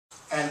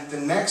And the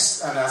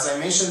next, and as I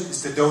mentioned,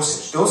 is the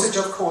dosage. Dosage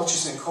of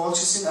colchicine.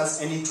 Colchicine,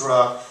 as any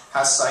drug,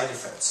 has side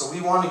effects. So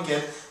we want to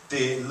get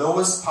the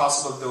lowest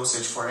possible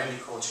dosage for any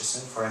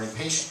colchicine for any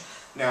patient.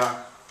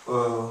 Now,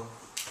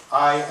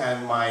 I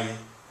and my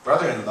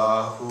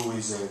brother-in-law, who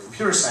is a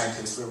computer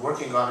scientist, we're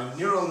working on a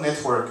neural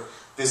network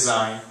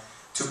design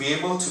to be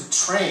able to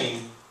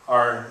train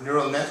our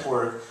neural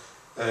network.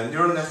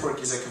 Neural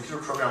network is a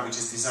computer program which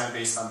is designed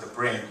based on the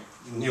brain,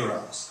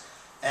 neurons.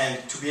 And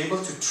to be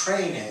able to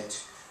train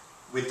it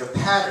with the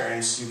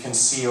patterns, you can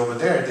see over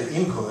there, the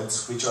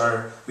inputs, which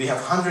are, we have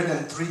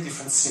 103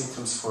 different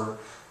symptoms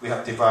we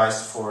have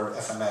devised for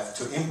FMF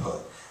to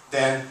input.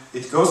 Then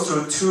it goes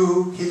through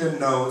 2 hidden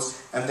nodes,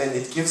 and then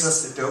it gives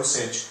us the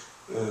dosage,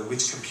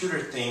 which computer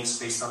thinks,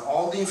 based on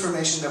all the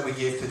information that we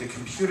gave to the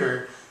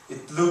computer,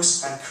 it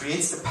looks and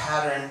creates the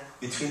pattern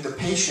between the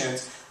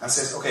patients and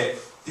says, okay,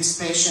 this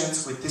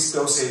patient with this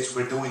dosage,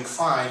 we're doing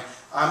fine.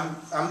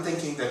 I'm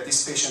thinking that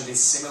this patient is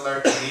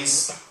similar to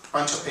these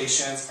bunch of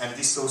patients, and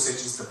this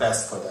dosage is the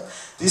best for them.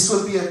 This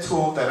will be a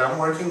tool that I'm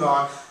working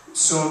on.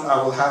 Soon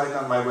I will have it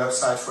on my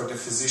website for the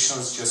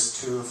physicians,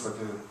 just for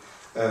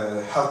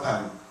the help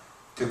them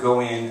to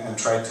go in and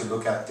try to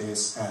look at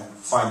this and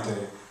find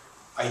the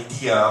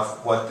idea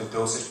of what the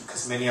dosage,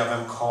 because many of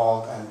them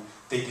called and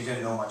they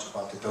didn't know much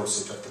about the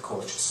dosage of the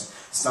colchicine.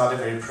 It's not a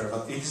very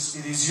prevalent, it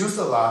is used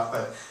a lot,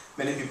 but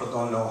many people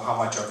don't know how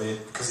much of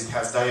it, because it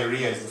has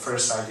diarrhea as the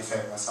first side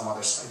effect and some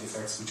other side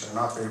effects which are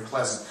not very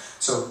pleasant.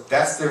 So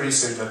that's the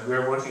research that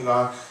we're working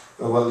on.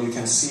 Well, you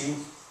can see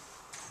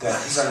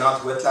that these are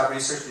not wet lab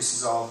research, this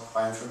is all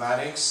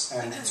bioinformatics,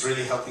 and it's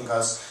really helping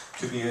us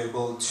to be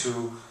able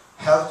to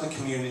help the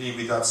community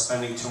without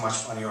spending too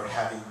much money or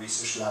having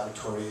research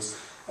laboratories.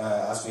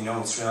 As we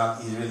know, it's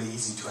not really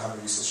easy to have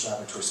a research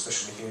laboratory,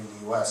 especially here in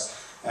the US.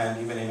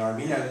 And even in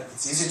Armenia,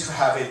 it's easy to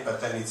have it,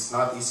 but then it's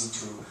not easy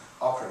to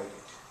operate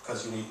it,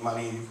 because you need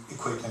money,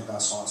 equipment,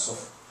 and so on and so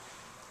forth.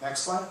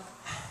 Next slide.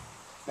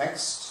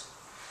 Next.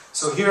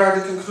 So here are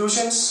the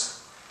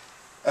conclusions.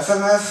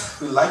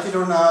 FMF, we like it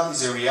or not,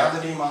 is a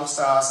reality amongst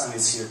us, and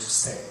it's here to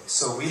stay.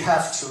 So we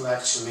have to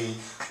actually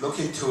look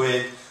into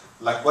it,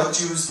 like what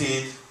Jews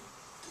did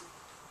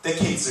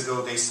decades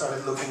ago. They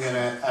started looking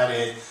at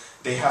it.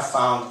 They have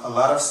found a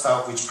lot of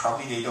stuff which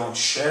probably they don't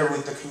share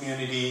with the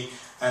community,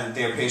 and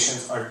their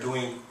patients are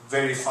doing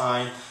very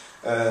fine.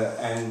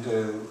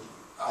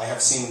 I have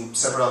seen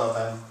several of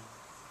them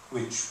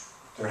which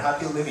they're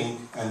happy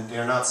living and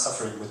they're not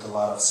suffering with a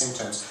lot of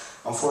symptoms.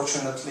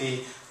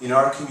 Unfortunately, in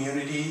our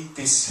community,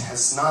 this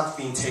has not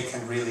been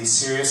taken really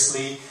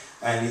seriously,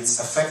 and it's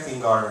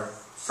affecting our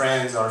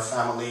friends, our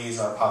families,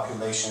 our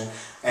population,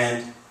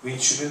 and we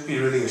shouldn't be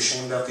really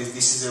ashamed of this.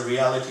 This is a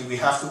reality. We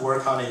have to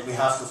work on it. We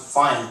have to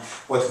find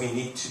what we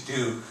need to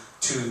do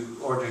in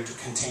order to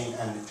contain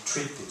and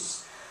treat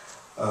this.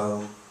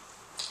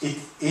 It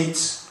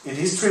is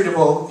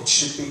treatable.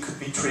 It could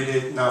be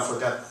treated now for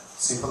that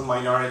simple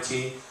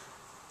minority.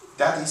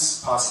 That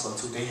is possible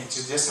too. They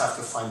just have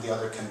to find the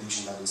other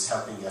condition that is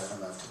helping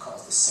FMF to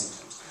cause the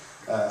symptoms.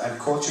 And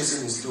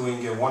colchicine is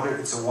doing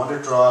it's a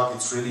wonder drug.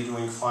 It's really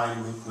doing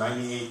fine with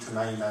 98 to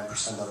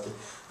 99% of the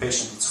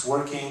patient. It's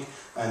working,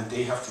 and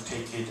they have to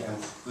take it and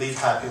live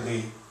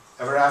happily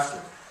ever after.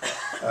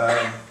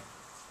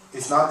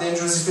 It's not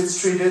dangerous if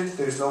it's treated.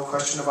 There's no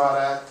question about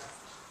that.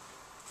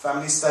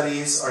 Family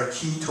studies are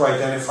key to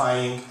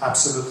identifying.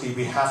 Absolutely,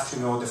 we have to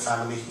know the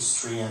family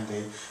history and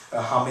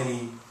how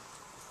many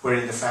were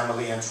in the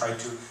family, and try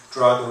to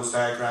draw those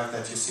diagrams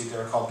that you see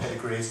there called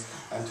pedigrees,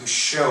 and to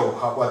show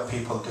what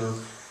people do.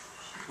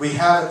 We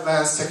have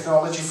advanced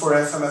technology for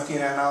FMF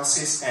DNA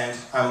analysis, and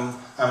I'm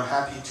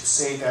happy to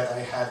say that I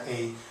had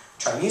a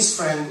Chinese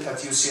friend at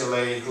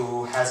UCLA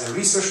who has a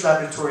research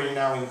laboratory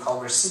now in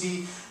Culver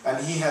City, and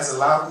he has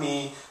allowed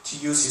me to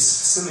use his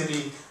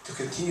facility to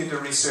continue the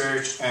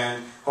research,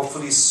 and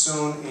hopefully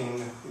soon,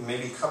 in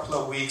maybe a couple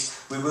of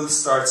weeks, we will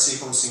start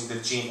sequencing the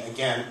gene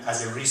again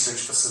as a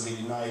research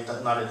facility, not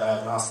a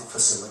diagnostic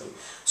facility.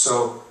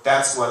 So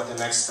that's what the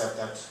next step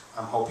that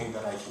I'm hoping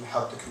that I can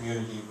help the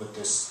community with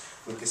this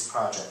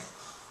project.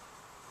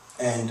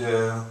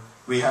 And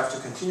we have to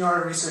continue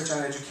our research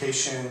and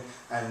education,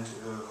 and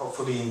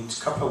hopefully in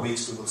a couple of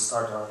weeks we will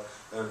start our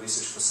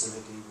research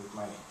facility with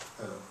my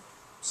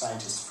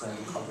scientist friend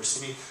in Culver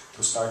City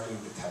to start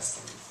doing the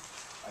testing.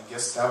 I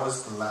guess that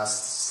was the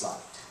last slide.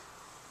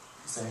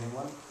 Is there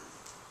anyone?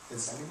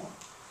 Is anyone?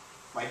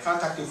 My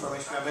contact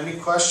information. If you have any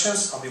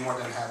questions, I'll be more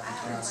than happy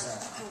to answer.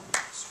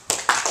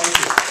 Thank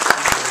you.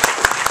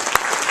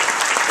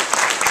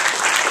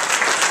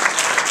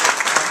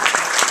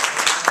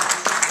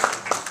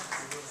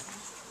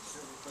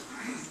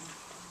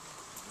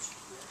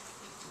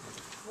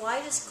 Why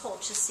does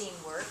colchicine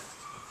work?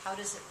 How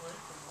does it work,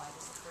 and why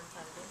does it work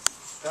how it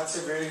is? That's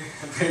a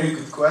very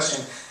good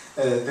question.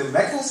 The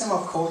mechanism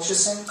of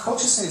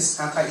colchicine is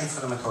an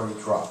anti-inflammatory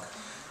drug.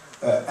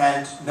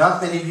 And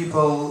not many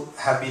people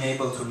have been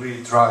able to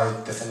really draw a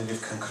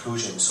definitive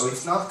conclusion. So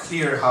it's not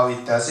clear how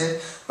it does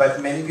it,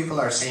 but many people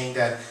are saying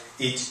that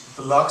it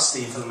blocks the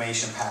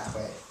inflammation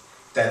pathway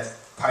that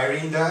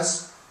pyrene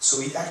does, So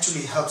it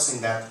actually helps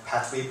in that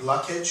pathway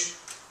blockage.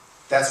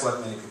 That's what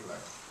many people are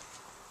doing.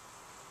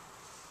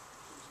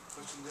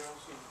 Question there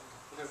also.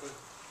 Whatever.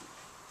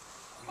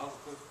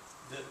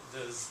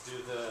 Do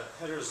the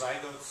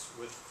heterozygotes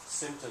with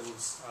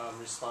symptoms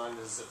respond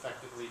as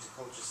effectively to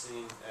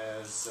colchicine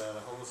as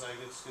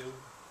homozygotes do?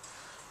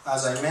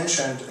 As I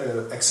mentioned,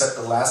 except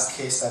the last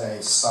case that I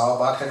saw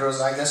about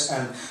heterozygous,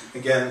 and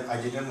again,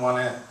 I didn't want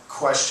to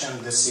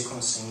question the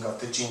sequencing of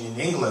the gene in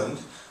England,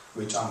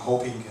 which I'm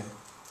hoping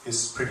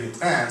is pretty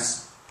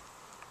advanced,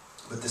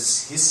 but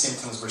his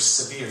symptoms were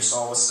severe,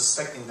 so I was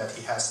suspecting that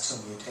he has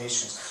 2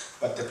 mutations.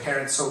 But the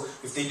parents, so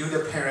if they do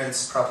the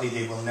parents, probably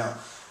they will know.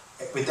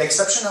 With the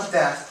exception of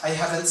that, I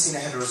haven't seen a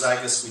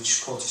heterozygous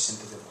which colchicine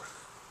didn't work.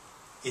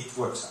 It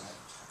works on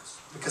heterozygous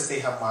because they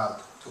have mild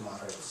to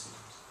moderate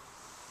symptoms.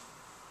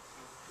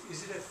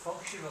 Is it a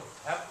function of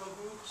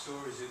haplogroups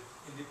or is it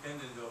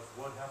independent of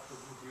what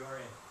haplogroup you are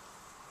in?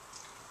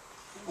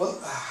 Well,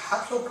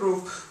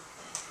 haplogroup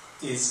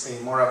is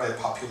more of a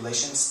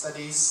population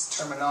studies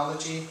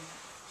terminology.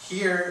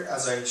 Here,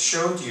 as I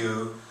showed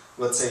you,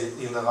 let's say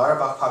in the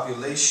Karabakh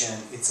population,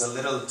 it's a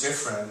little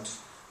different.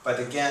 But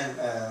again,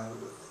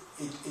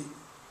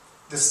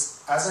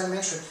 as I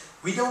mentioned,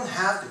 we don't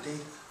have the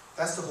data.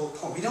 That's the whole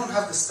point. We don't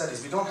have the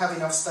studies. We don't have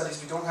enough studies.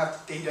 We don't have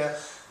the data.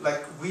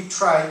 Like, we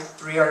tried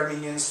 3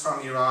 Armenians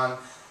from Iran,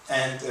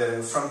 and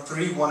from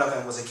 3, 1 of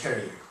them was a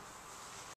carrier.